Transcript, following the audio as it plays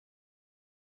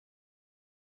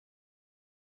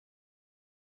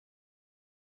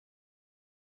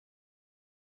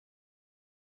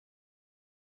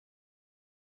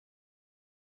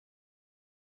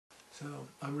So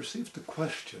I received the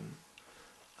question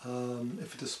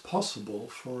if it is possible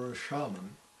for a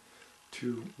shaman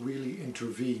to really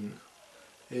intervene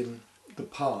in the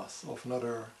path of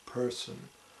another person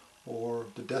or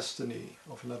the destiny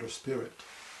of another spirit.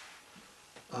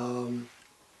 And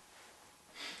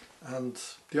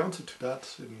the answer to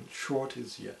that in short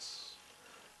is yes.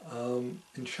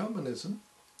 In shamanism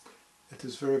it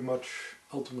is very much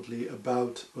ultimately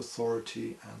about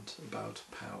authority and about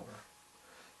power.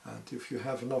 And if you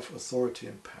have enough authority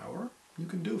and power, you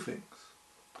can do things.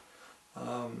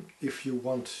 If you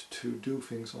want to do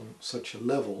things on such a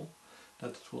level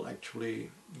that it will actually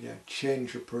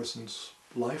change a person's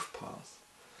life path,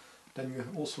 then you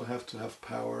also have to have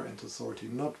power and authority,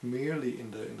 not merely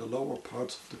in the lower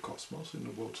parts of the cosmos, in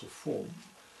the worlds of form,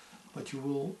 but you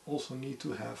will also need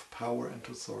to have power and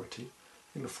authority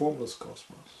in the formless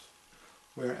cosmos,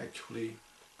 where actually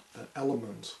the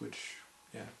elements which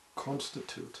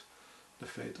constitute the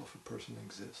fate of a person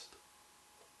exist.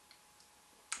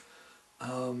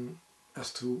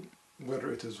 As to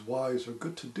whether it is wise or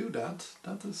good to do that,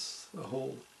 that is a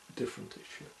whole different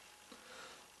issue.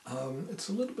 It's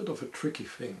a little bit of a tricky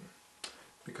thing,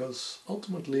 because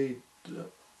ultimately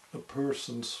a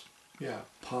person's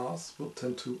path will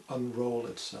tend to unroll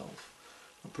itself.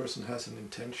 A person has an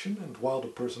intention, and while the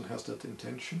person has that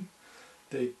intention,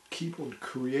 they keep on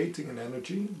creating an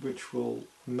energy which will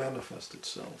manifest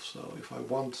itself. So if I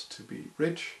want to be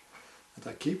rich, and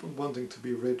I keep on wanting to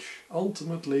be rich,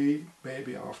 ultimately,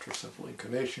 maybe after several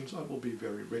incarnations, I will be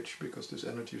very rich, because this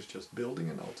energy is just building,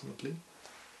 and ultimately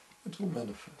it will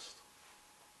manifest.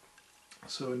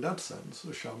 So in that sense,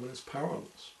 a shaman is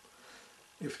powerless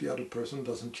if the other person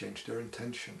doesn't change their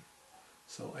intention.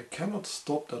 So I cannot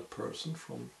stop that person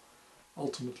from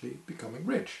ultimately becoming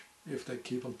rich if they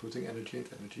keep on putting energy and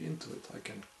energy into it. I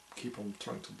can keep on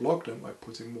trying to block them by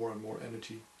putting more and more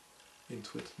energy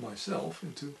into it myself,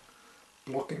 into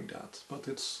blocking that. But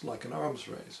it's like an arms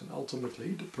race, and ultimately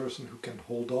the person who can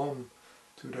hold on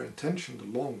to their intention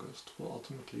the longest will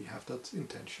ultimately have that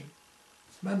intention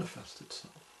manifest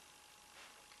itself.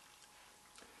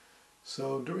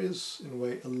 So there is, in a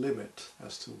way, a limit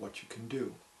as to what you can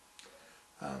do.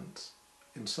 And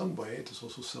in some way it is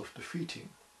also self-defeating.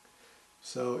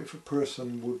 So if a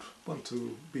person would want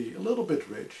to be a little bit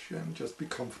rich and just be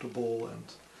comfortable and,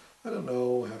 I don't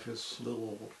know, have his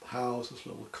little house, his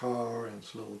little car and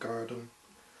his little garden,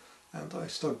 and I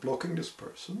start blocking this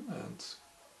person and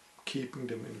keeping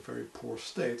them in a very poor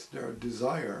state, their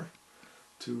desire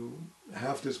to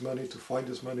have this money, to find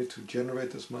this money, to generate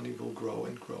this money will grow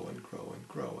and grow and grow and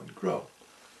grow and grow.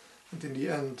 And in the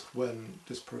end, when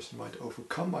this person might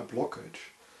overcome my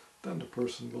blockage, then the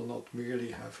person will not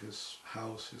merely have his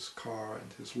house, his car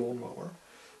and his lawnmower,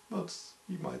 but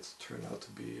he might turn out to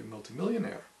be a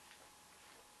multimillionaire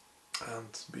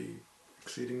and be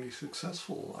exceedingly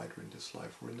successful either in this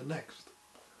life or in the next.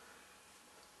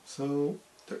 So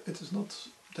it is not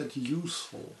that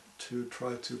useful to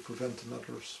try to prevent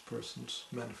another person's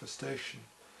manifestation,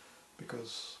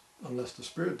 because unless the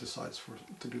spirit decides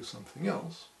to do something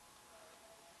else,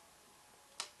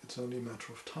 it's only a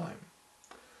matter of time.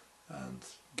 And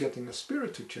getting a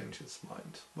spirit to change its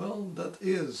mind, well, that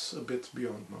is a bit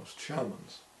beyond most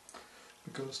shamans,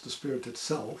 because the spirit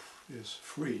itself is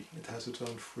free. It has its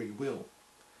own free will,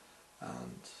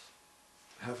 and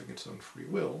having its own free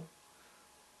will,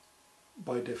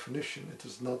 by definition, it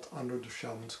is not under the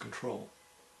shaman's control.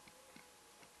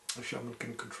 A shaman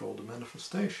can control the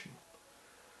manifestation.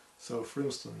 So, for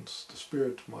instance, the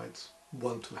spirit might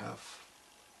want to have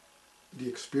the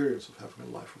experience of having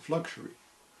a life of luxury,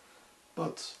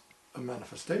 but a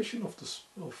manifestation of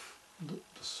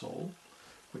the soul,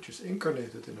 which is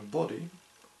incarnated in a body,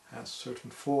 has certain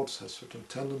thoughts, has certain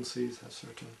tendencies, has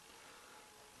certain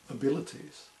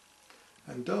abilities,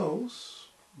 and those,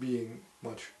 being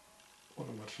on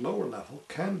a much lower level,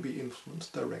 can be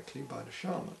influenced directly by the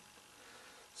shaman.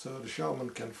 So the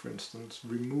shaman can, for instance,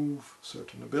 remove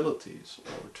certain abilities,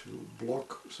 or to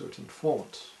block certain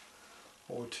thoughts,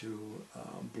 or to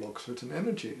block certain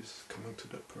energies coming to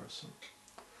that person.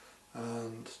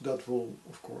 And that will,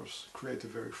 of course, create a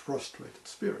very frustrated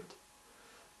spirit.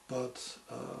 But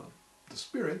the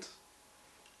spirit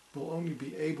will only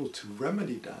be able to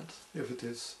remedy that if it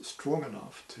is strong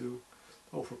enough to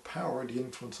overpower the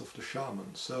influence of the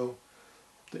shaman. So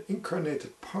the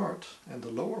incarnated part and the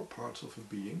lower parts of a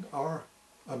being are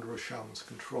under a shaman's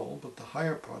control, but the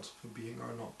higher parts of a being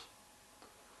are not.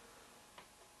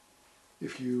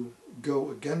 If you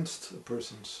go against a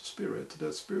person's spirit,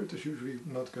 that spirit is usually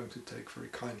not going to take very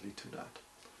kindly to that.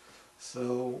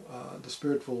 So the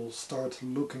spirit will start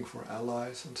looking for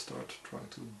allies and start trying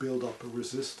to build up a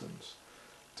resistance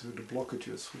to the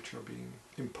blockages which are being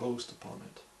imposed upon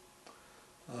it.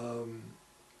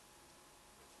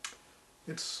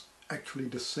 It's actually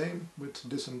the same with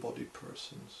disembodied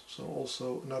persons. So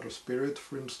also another spirit,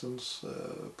 for instance,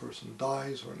 a person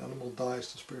dies or an animal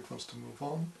dies, the spirit wants to move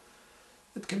on.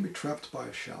 It can be trapped by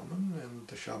a shaman, and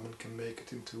the shaman can make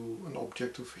it into an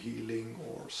object of healing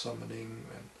or summoning,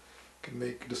 and can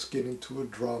make the skin into a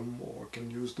drum, or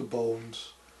can use the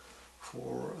bones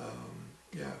for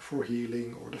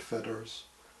healing, or the feathers.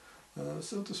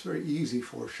 So it is very easy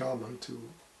for a shaman to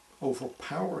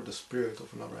overpower the spirit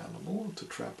of another animal, to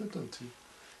trap it and to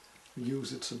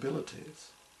use its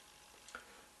abilities.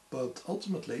 But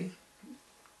ultimately,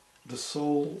 the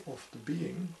soul of the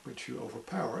being which you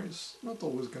overpower is not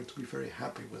always going to be very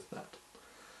happy with that.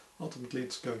 Ultimately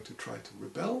it's going to try to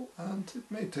rebel, and it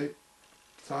may take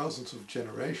thousands of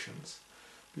generations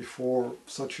before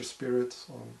such a spirit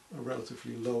on a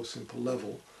relatively low, simple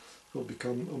level will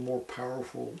become a more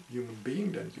powerful human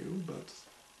being than you. But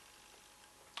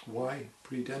why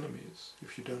breed enemies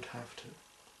if you don't have to?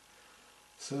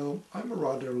 So I'm a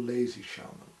rather lazy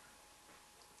shaman.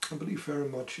 I believe very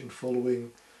much in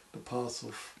following the path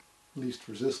of least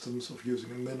resistance, of using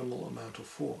a minimal amount of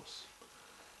force.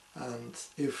 And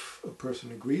if a person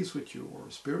agrees with you, or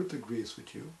a spirit agrees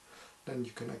with you, then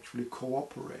you can actually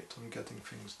cooperate on getting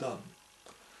things done.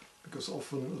 Because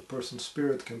often a person's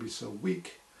spirit can be so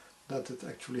weak that it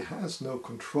actually has no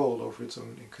control over its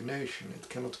own incarnation. It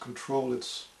cannot control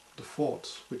the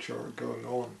thoughts which are going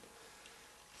on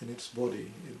in its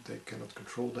body. They cannot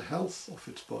control the health of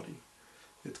its body.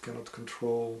 It cannot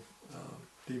control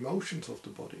the emotions of the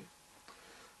body.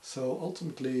 So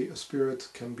ultimately a spirit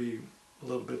can be a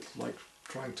little bit like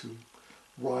trying to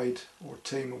ride or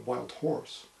tame a wild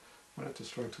horse when it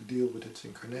is trying to deal with its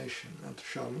incarnation, and the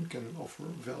shaman can offer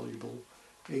valuable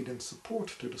aid and support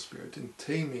to the spirit in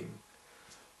taming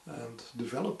and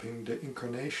developing the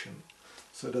incarnation,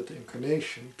 so that the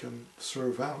incarnation can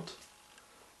serve out,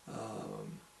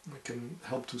 can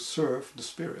help to serve the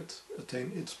spirit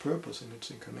attain its purpose in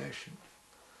its incarnation.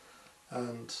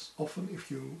 And often if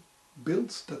you build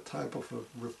that type of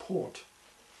a rapport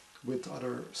with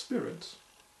other spirits,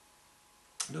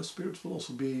 those spirits will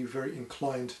also be very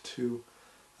inclined to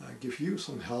give you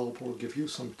some help or give you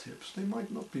some tips. They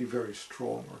might not be very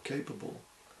strong or capable,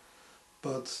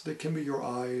 but they can be your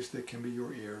eyes, they can be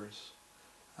your ears,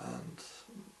 and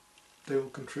they will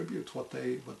contribute what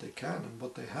they can and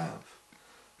what they have.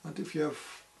 And if you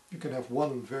can have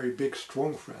one very big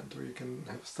strong friend, or you can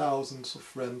have thousands of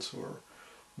friends who are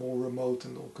more remote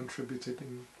and all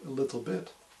contributing a little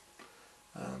bit.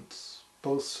 And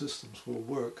both systems will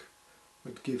work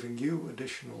with giving you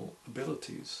additional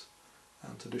abilities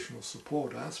and additional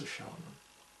support as a shaman.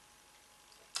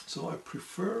 So I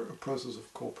prefer a process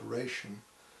of cooperation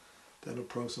than a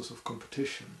process of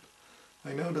competition.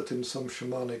 I know that in some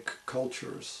shamanic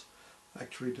cultures,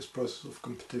 actually this process of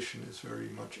competition is very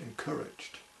much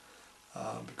encouraged,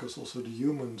 because also the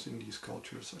humans in these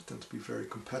cultures tend to be very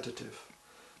competitive.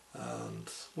 And,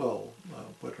 well,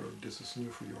 whether this is new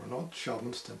for you or not,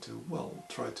 shamans tend to, well,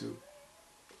 try to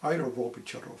either rob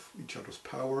each other of each other's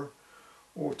power,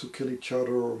 or to kill each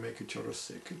other or make each other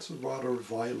sick. It's a rather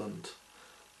violent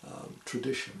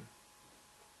tradition.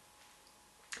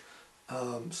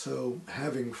 So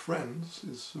having friends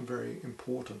is very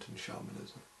important in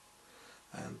shamanism.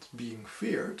 And being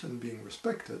feared and being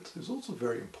respected is also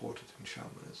very important in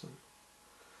shamanism.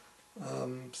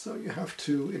 So you have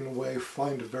to, in a way,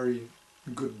 find a very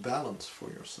good balance for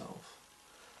yourself.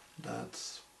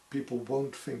 That people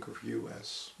won't think of you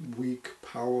as weak,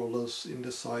 powerless,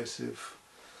 indecisive,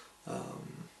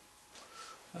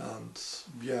 and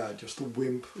just a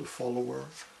wimp, a follower,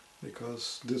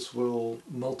 because this will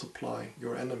multiply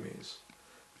your enemies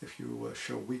if you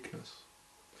show weakness.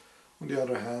 On the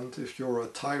other hand, if you're a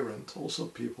tyrant, also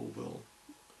people will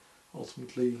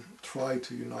ultimately try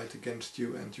to unite against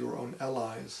you, and your own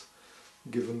allies,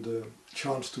 given the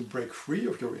chance to break free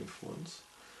of your influence,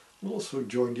 will also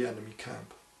join the enemy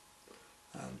camp.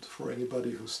 And for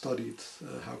anybody who studied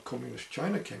how communist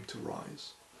China came to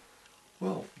rise,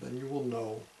 well, then you will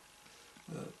know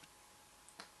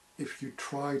if you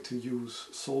try to use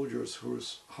soldiers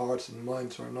whose hearts and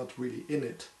minds are not really in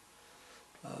it,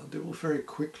 they will very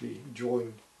quickly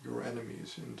join your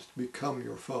enemies and become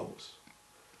your foes.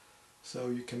 So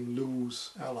you can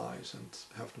lose allies and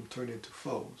have them turn into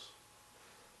foes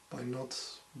by not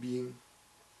being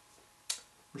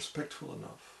respectful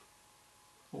enough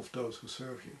of those who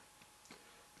serve you.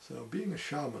 So being a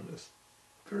shaman is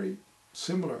very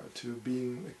similar to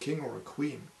being a king or a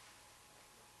queen.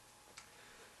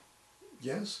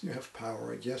 Yes, you have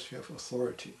power, yes, you have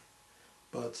authority,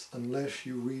 but unless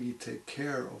you really take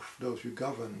care of those you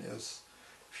govern,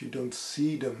 if you don't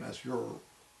see them as your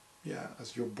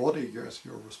body, as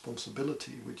your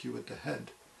responsibility with you at the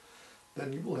head,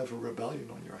 then you will have a rebellion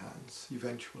on your hands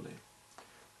eventually.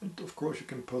 And of course you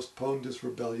can postpone this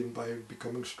rebellion by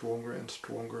becoming stronger and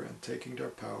stronger and taking their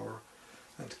power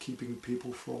and keeping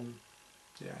people from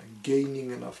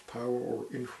gaining enough power or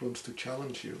influence to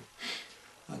challenge you.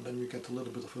 And then you get a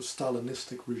little bit of a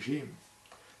Stalinistic regime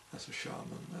as a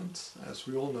shaman. And as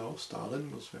we all know,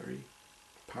 Stalin was very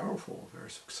powerful, a very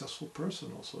successful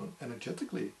person, also an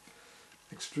energetically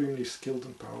extremely skilled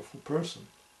and powerful person.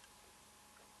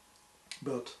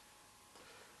 But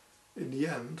in the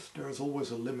end, there is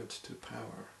always a limit to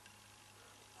power.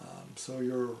 So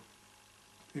you're,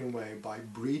 in a way, by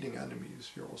breeding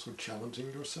enemies, you're also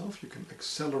challenging yourself. You can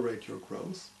accelerate your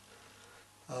growth.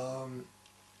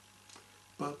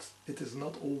 But it is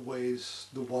not always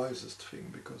the wisest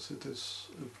thing, because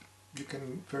you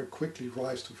can very quickly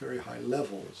rise to very high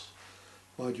levels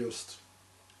by just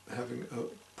having a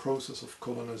process of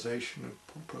colonization,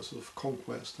 a process of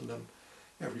conquest, and then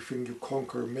everything you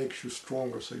conquer makes you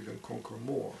stronger so you can conquer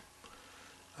more.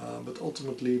 But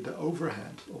ultimately the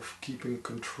overhead of keeping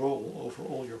control over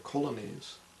all your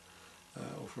colonies,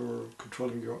 over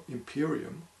controlling your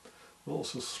imperium, will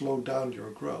also slow down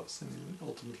your growth, and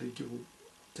ultimately you will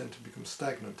tend to become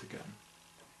stagnant again.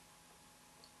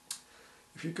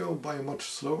 If you go by a much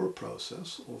slower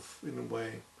process of, in a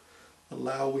way,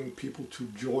 allowing people to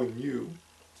join you,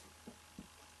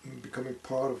 becoming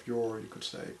part of your, you could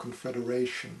say,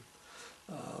 confederation,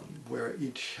 where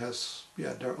each has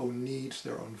their own needs,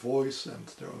 their own voice, and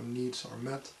their own needs are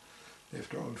met, they have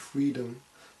their own freedom,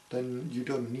 then you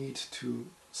don't need to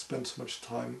spend so much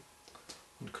time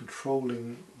on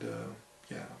controlling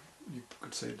you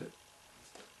could say the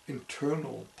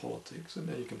internal politics, and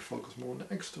then you can focus more on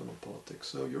the external politics.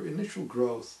 So your initial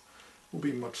growth will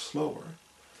be much slower,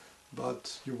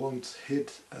 but you won't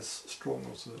hit as strong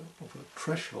of a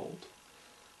threshold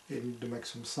in the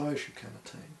maximum size you can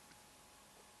attain.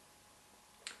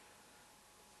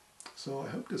 So I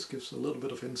hope this gives a little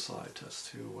bit of insight as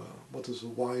to what is a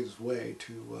wise way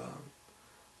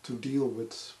to deal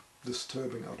with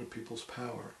disturbing other people's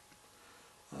power.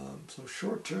 So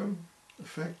short-term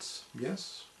effects,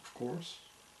 yes, of course,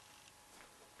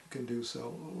 you can do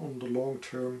so. On the long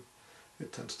term,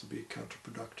 it tends to be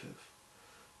counterproductive.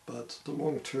 But the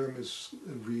long term is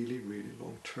a really, really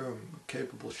long term. A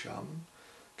capable shaman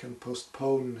can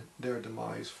postpone their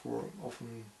demise for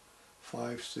often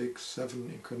 5, 6, 7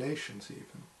 incarnations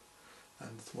even,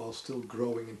 and while still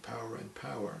growing in power and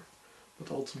power.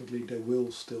 But ultimately they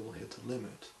will still hit a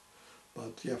limit.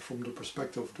 But yeah, from the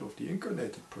perspective of the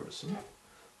incarnated person,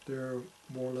 they're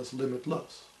more or less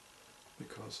limitless,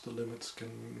 because the limits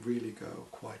can really go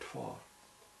quite far.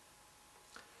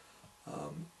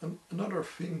 Another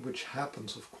thing which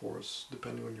happens, of course,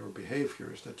 depending on your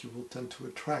behavior, is that you will tend to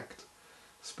attract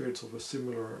spirits of a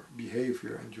similar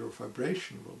behavior, and your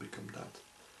vibration will become that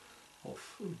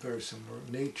of very similar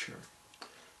nature.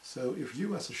 So if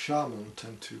you as a shaman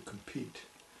tend to compete,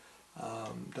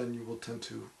 then you will tend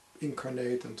to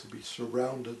incarnate and to be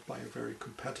surrounded by a very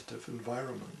competitive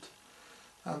environment.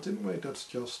 And in a way that's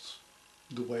just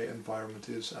the way environment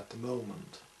is at the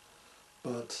moment.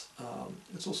 But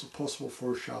it's also possible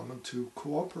for a shaman to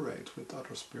cooperate with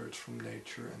other spirits from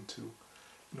nature and to,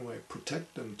 in a way,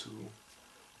 protect them, to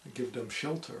give them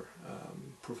shelter,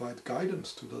 provide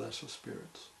guidance to the lesser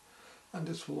spirits. And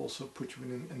this will also put you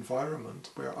in an environment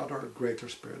where other greater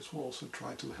spirits will also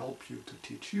try to help you, to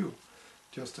teach you,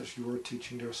 just as you are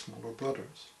teaching their smaller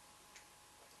brothers.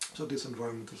 So this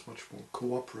environment is much more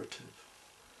cooperative.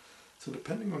 So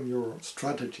depending on your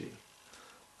strategy,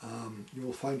 you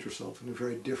will find yourself in a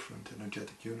very different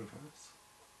energetic universe.